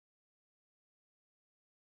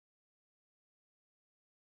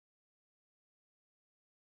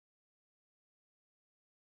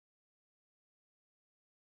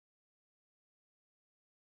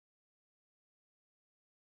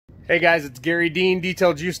Hey guys, it's Garry Dean,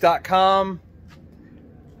 DetailJuice.com.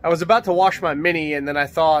 I was about to wash my Mini and then I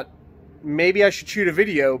thought maybe I should shoot a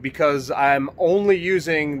video because I'm only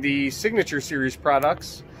using the Signature Series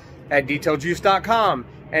products at DetailJuice.com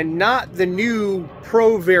and not the new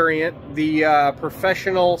Pro variant, the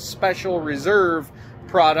Professional Special Reserve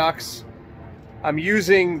products. I'm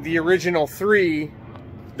using the original 3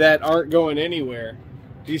 that aren't going anywhere.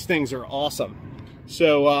 These things are awesome.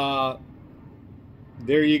 So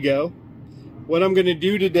there you go. What I'm going to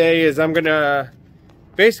do today is I'm going to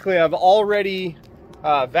basically, I've already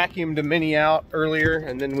vacuumed the Mini out earlier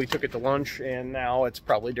and then we took it to lunch and now it's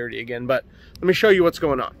probably dirty again, but let me show you what's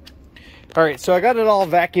going on. All right, so I got it all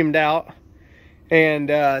vacuumed out and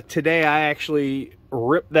today I actually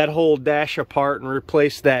ripped that whole dash apart and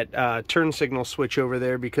replaced that turn signal switch over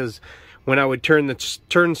there, because when I would turn the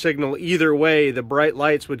turn signal either way, the bright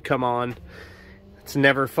lights would come on. It's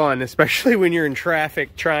never fun, especially when you're in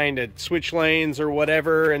traffic trying to switch lanes or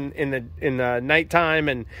whatever in the nighttime,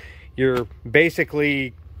 and you're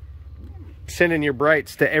basically sending your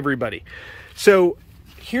brights to everybody. So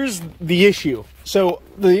here's the issue. So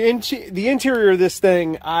the interior of this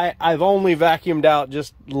thing, I've only vacuumed out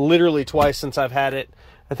just literally twice since I've had it.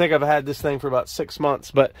 I think I've had this thing for about 6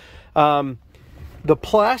 months, but the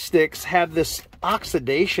plastics have this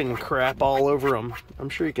oxidation crap all over them. I'm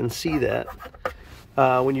sure you can see that.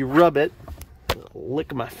 When you rub it,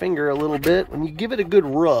 lick my finger a little bit, when you give it a good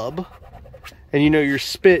rub, and you know your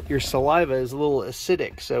spit, your saliva is a little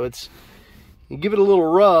acidic, so you give it a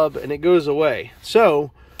little rub and it goes away. So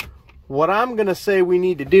what I'm gonna say we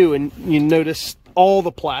need to do, and you notice all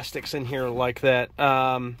the plastics in here like that,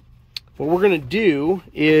 what we're gonna do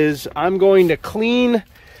is I'm going to clean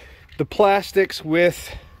the plastics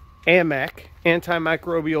with AMEC,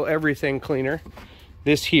 Antimicrobial Everything Cleaner,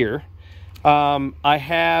 this here. I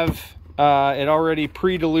have it already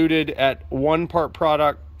pre-diluted at 1 part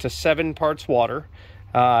product to 7 parts water.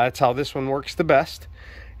 That's how this one works the best.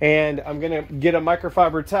 And I'm gonna get a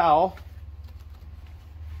microfiber towel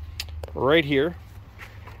right here,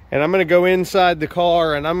 and I'm gonna go inside the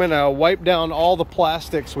car and I'm gonna wipe down all the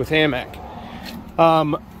plastics with AMEC.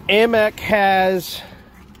 AMEC has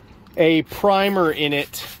a primer in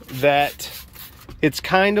it that it's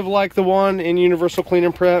kind of like the one in Universal Clean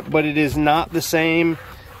and Prep, but it is not the same.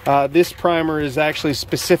 This primer is actually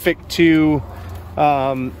specific to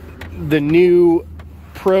the new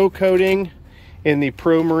Pro coating in the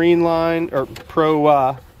Pro Marine line, or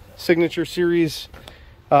Pro Signature Series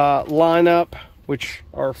lineup, which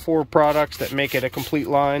are 4 products that make it a complete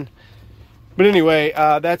line. But anyway,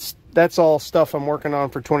 that's all stuff I'm working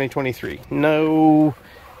on for 2023. No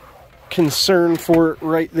concern for it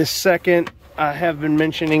right this second. I have been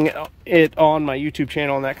mentioning it on my YouTube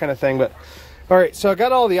channel and that kind of thing, but all right, so I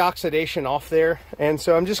got all the oxidation off there, and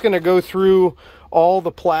so I'm just going to go through all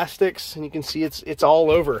the plastics, and you can see it's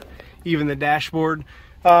all over, even the dashboard.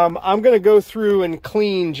 I'm going to go through and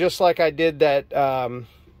clean just like I did that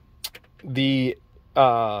the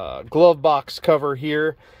glove box cover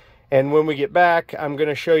here. And when we get back, I'm going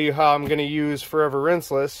to show you how I'm going to use Forever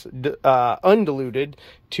Rinseless undiluted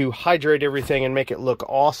to hydrate everything and make it look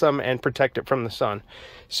awesome and protect it from the sun.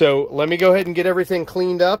 So let me go ahead and get everything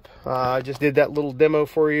cleaned up. I just did that little demo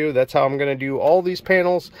for you. That's how I'm going to do all these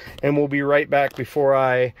panels, and we'll be right back before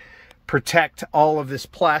I protect all of this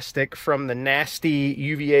plastic from the nasty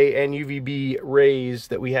UVA and UVB rays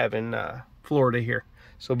that we have in Florida here.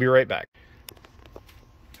 So we'll be right back.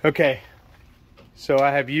 Okay. So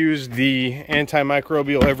I have used the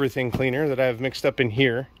Antimicrobial Everything Cleaner that I have mixed up in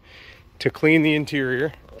here to clean the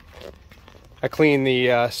interior. I cleaned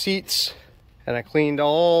the seats, and I cleaned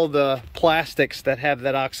all the plastics that have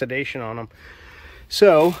that oxidation on them.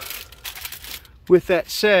 So with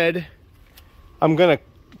that said, I'm going to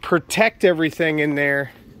protect everything in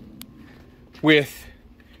there with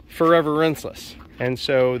Forever Rinseless. And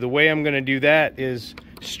so the way I'm going to do that is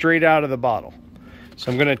straight out of the bottle.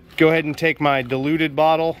 So I'm going to go ahead and take my diluted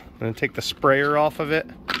bottle and take the sprayer off of it,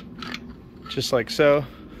 just like so.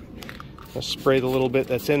 I'll spray the little bit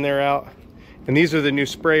that's in there out. And these are the new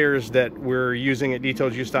sprayers that we're using at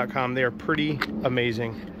DetailJuice.com. They are pretty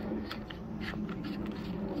amazing.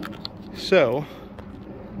 So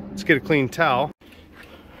let's get a clean towel.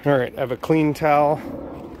 All right, I have a clean towel.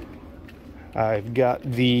 I've got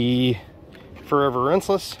the Forever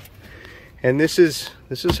Rinseless. And this is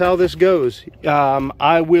how this goes. So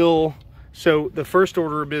the first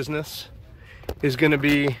order of business is going to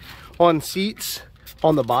be on seats,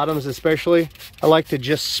 on the bottoms especially. I like to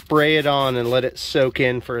just spray it on and let it soak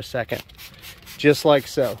in for a second, just like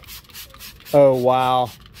so. Oh wow,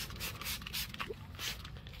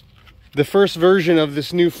 The first version of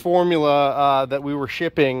this new formula that we were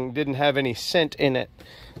shipping didn't have any scent in it.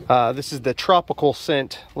 This is the tropical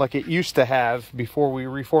scent like it used to have before we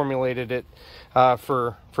reformulated it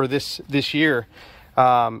for this year.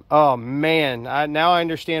 Oh man, now I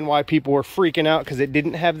understand why people were freaking out because it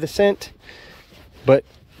didn't have the scent. But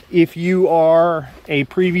if you are a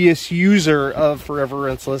previous user of Forever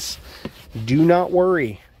Rinseless, do not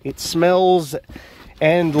worry. It smells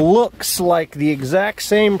and looks like the exact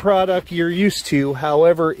same product you're used to,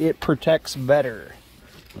 however it protects better.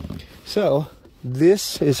 So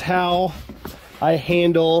this is how I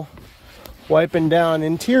handle wiping down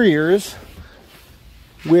interiors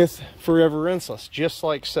with Forever Rinseless, just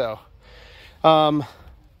like so.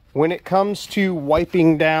 When it comes to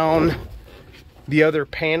wiping down the other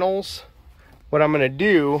panels, what I'm going to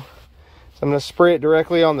do is I'm going to spray it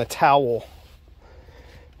directly on the towel,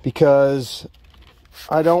 because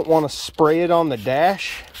I don't want to spray it on the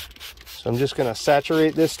dash. So I'm just going to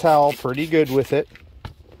saturate this towel pretty good with it.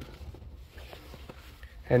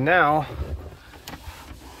 And now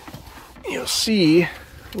you'll see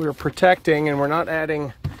we're protecting, and we're not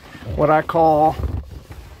adding what I call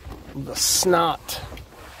the snot.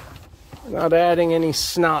 We're not adding any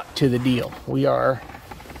snot to the deal. We are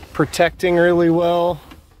protecting really well,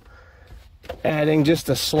 adding just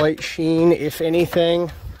a slight sheen, if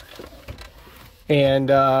anything. And,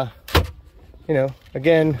 you know,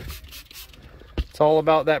 again, it's all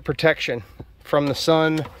about that protection from the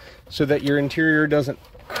sun so that your interior doesn't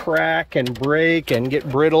crack and break and get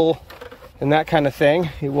brittle and that kind of thing.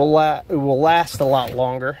 It will last a lot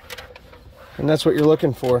longer, and that's what you're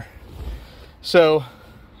looking for. So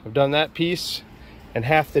I've done that piece and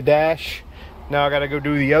half the dash. Now I got to go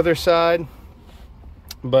do the other side.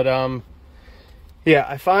 But yeah,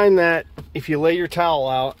 I find that if you lay your towel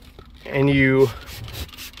out and you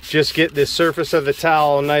just get the surface of the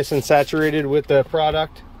towel nice and saturated with the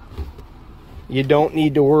product, you don't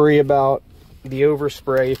need to worry about the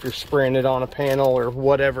overspray if you're spraying it on a panel or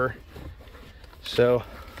whatever. So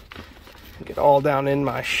get all down in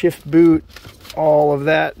my shift boot, all of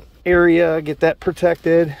that area, get that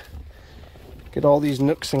protected, get all these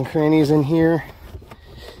nooks and crannies in here.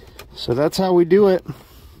 So that's how we do it.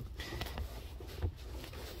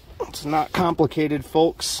 It's not complicated,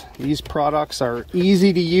 folks. These products are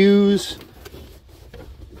easy to use,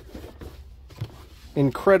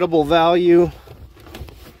 incredible value,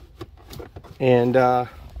 and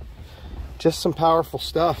just some powerful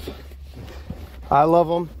stuff. I love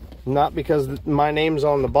them, not because my name's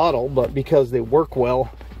on the bottle, but because they work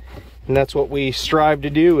well. And that's what we strive to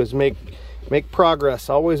do, is make progress,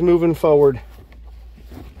 always moving forward.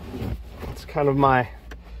 It's kind of my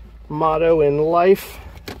motto in life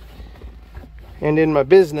and in my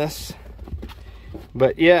business.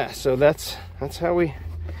 But yeah, so that's how we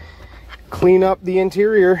clean up the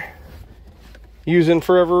interior using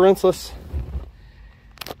Forever Rinseless,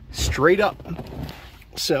 straight up.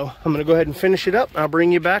 So I'm gonna go ahead and finish it up. I'll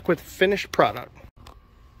bring you back with finished product.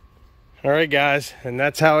 All right guys, and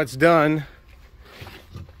that's how it's done,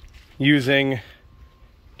 using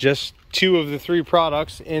just 2 of the 3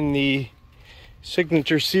 products in the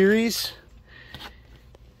Signature series.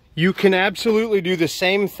 You can absolutely do the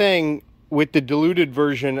same thing with the diluted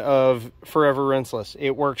version of Forever Rinseless.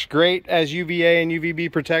 It works great as UVA and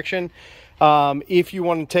UVB protection. If you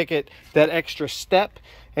want to take it that extra step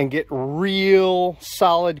and get real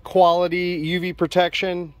solid quality UV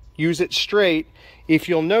protection, use it straight. If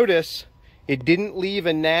you'll notice, it didn't leave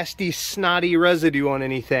a nasty snotty residue on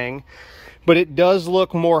anything, but it does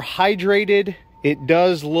look more hydrated. It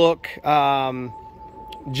does look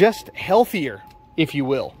just healthier, if you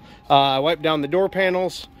will. I wiped down the door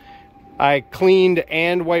panels. I cleaned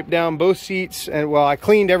and wiped down both seats, and well, I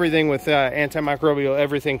cleaned everything with antimicrobial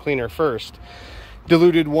everything cleaner first.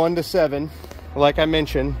 Diluted 1 to 7, like I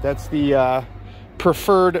mentioned. That's the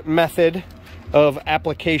preferred method of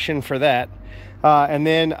application for that. And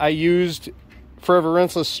then I used Forever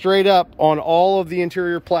Rinseless straight up on all of the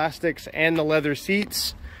interior plastics and the leather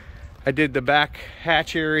seats. I did the back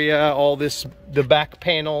hatch area, the back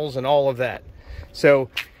panels, and all of that. So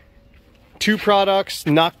 2 products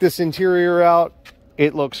knock this interior out.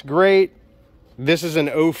 It looks great. This is an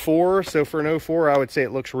 04, so for an 04, I would say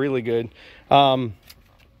it looks really good. And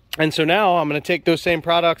so now I'm going to take those same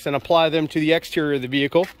products and apply them to the exterior of the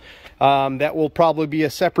vehicle. That will probably be a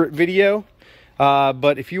separate video.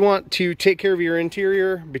 But if you want to take care of your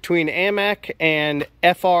interior between AMAC and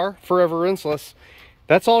FR, Forever Rinseless,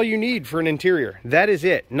 that's all you need for an interior. That is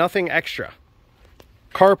it. Nothing extra.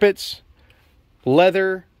 Carpets,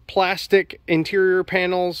 leather, plastic, interior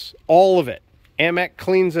panels, all of it. AMAC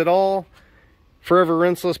cleans it all. Forever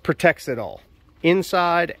Rinseless protects it all,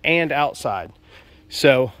 inside and outside.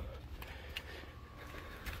 So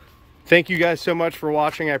thank you guys so much for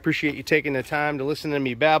watching. I appreciate you taking the time to listen to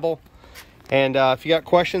me babble. And if you got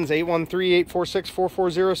questions,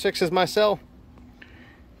 813-846-4406 is my cell.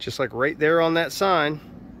 Just like right there on that sign.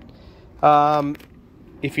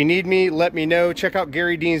 If you need me, let me know. Check out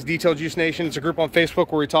Garry Dean's Detailed Juice Nation. It's a group on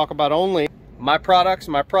Facebook where we talk about only my products,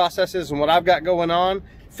 my processes, and what I've got going on.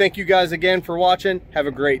 Thank you guys again for watching. Have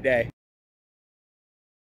a great day.